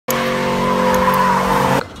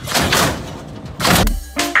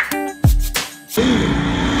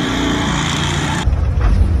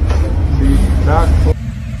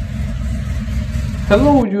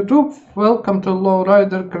Hello YouTube, welcome to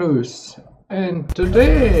Lowrider Cruise, and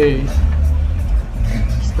today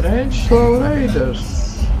strange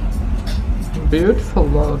lowriders, beautiful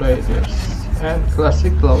lowriders and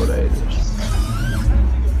classic lowriders.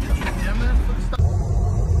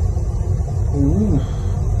 Ooh.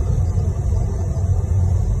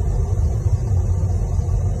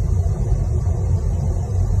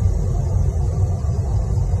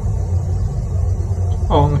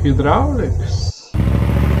 On hydraulics.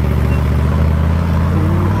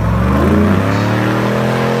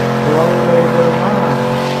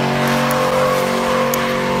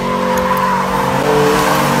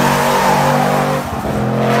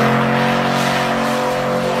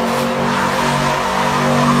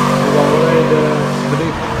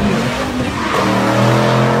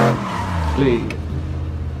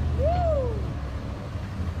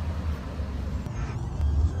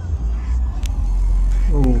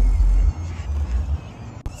 Ooh.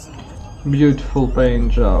 Beautiful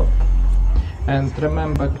paint job. And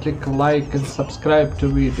remember, click like and subscribe to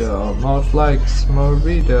video. More likes, more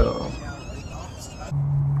video.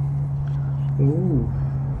 Ooh.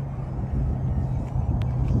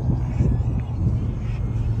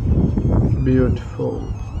 Beautiful.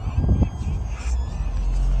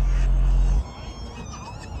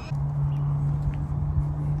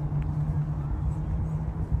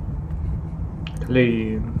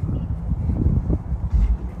 Clean.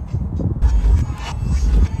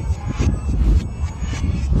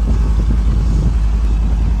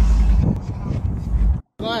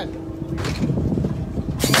 Go ahead.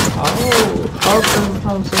 Oh, open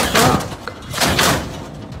on the truck.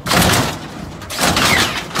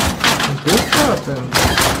 Good weapon.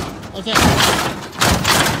 Okay.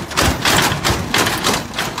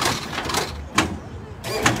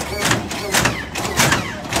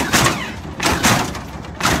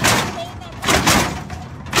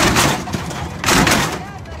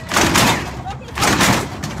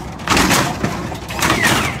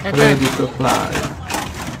 Ready to fly.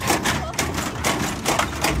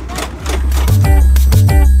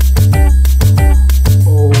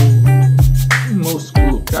 Oh,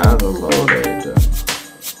 muscle car Lowrider.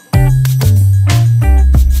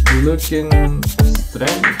 Looking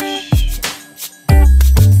strange.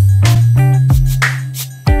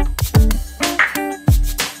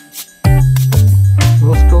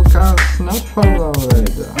 Muscle cars not for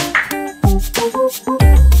Lowrider.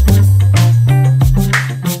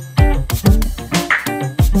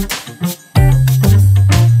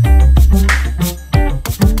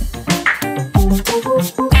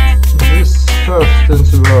 First in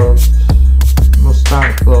the world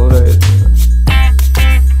Mustang Lowrider,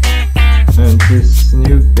 and this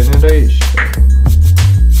new generation.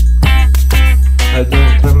 I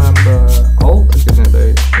don't remember old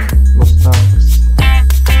generation Mustangs.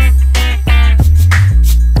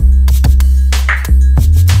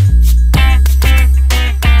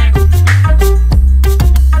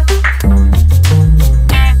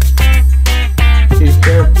 He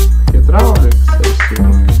have hydraulics, I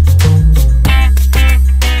think.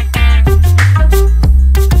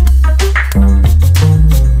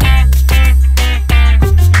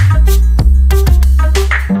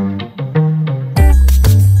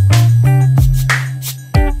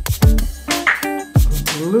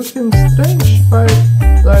 Looking strange, but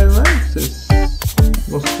I like this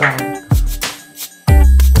Mustang.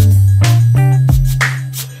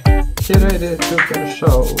 He ready to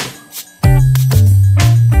show.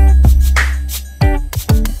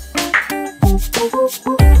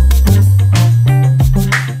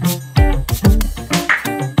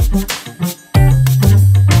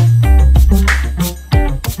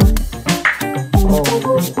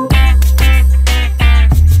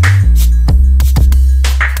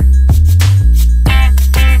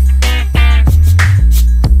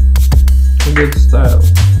 Good style.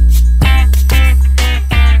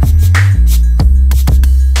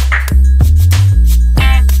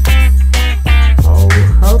 Oh,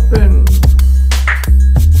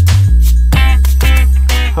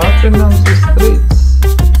 hopping on the streets.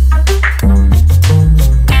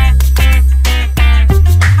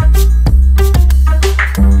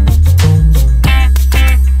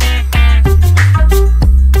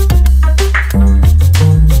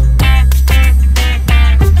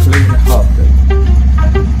 Clean hopping.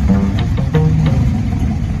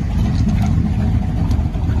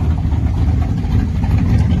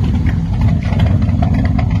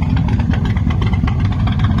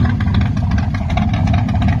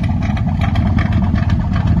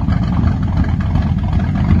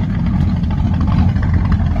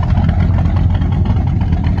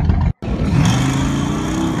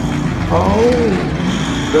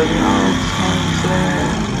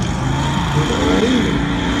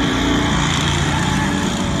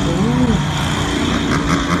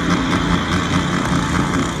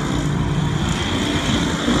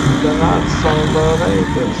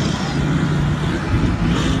 Lowriders.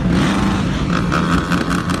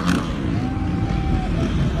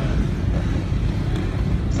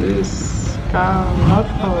 This car not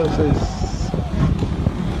poses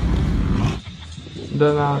the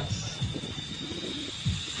nuts.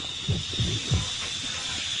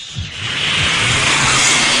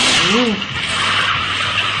 Ooh.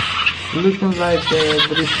 Looking like a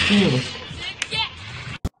drifting.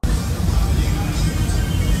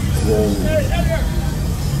 Whoa.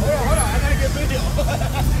 Hold on, I gotta get video.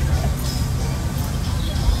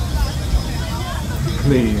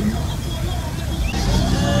 Clean.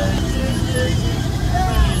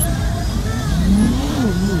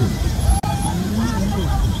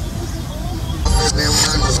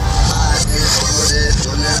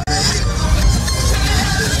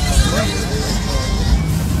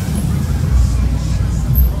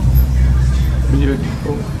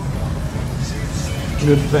 Beautiful.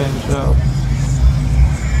 Good paint job.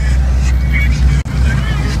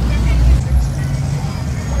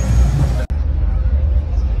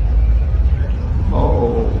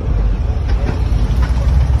 Oh.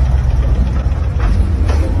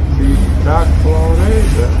 Big truck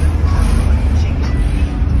Lowrider.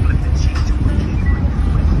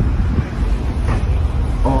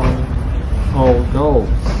 All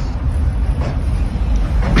golds.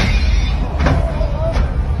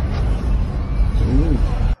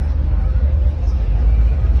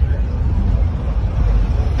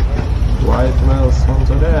 White wheels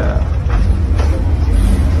onto there.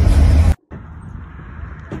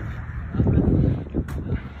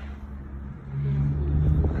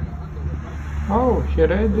 Oh, he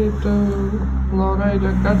ready to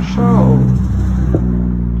Lowrider car show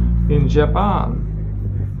in Japan.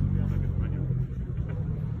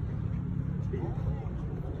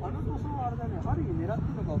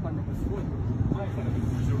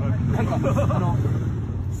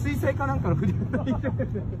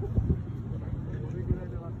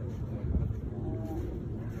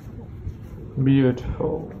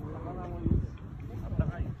 Beautiful.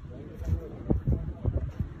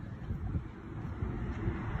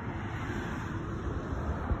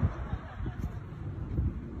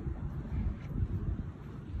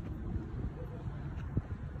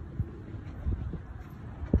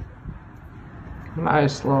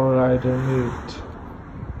 Nice Lowrider meat.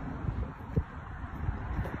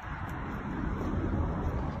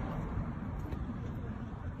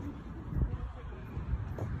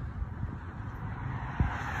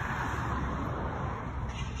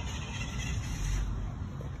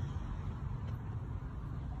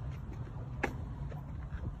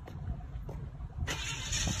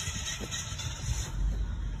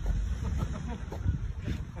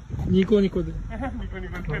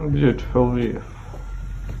 Beautiful view.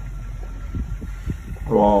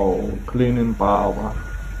 Wow, clean Impala.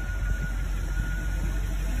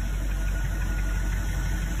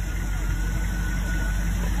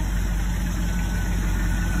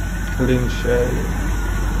 Clean shade.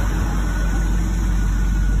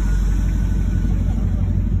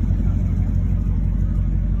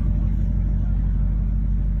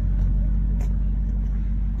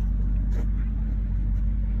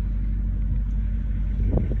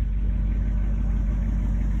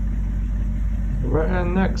 Where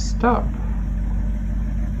next stop?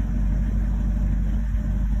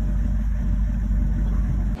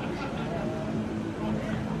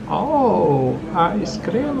 Oh, ice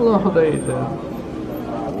cream Lowrider.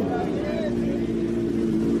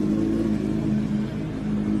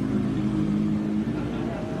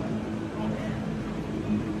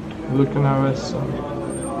 Looking awesome.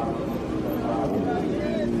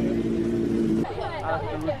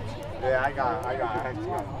 Yeah, I actually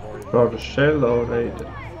got Porsche Lowrider.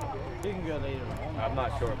 You can go later. I'm not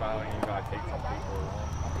sure if I you gotta take some people.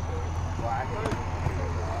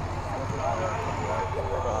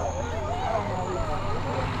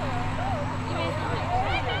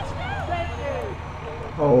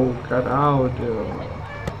 Oh, caralho.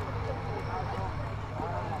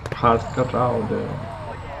 Hard caralho.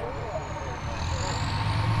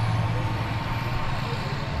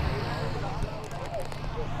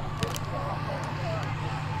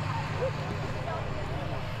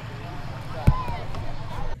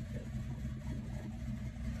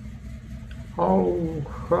 Oh,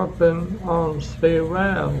 hopping on 3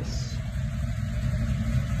 wheels.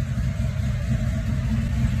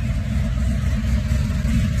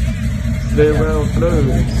 They will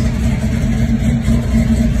close.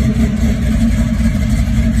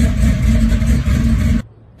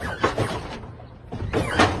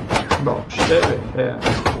 Bom, chega,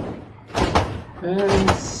 And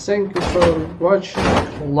thank you for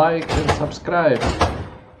watching, like and subscribe.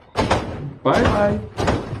 Bye bye.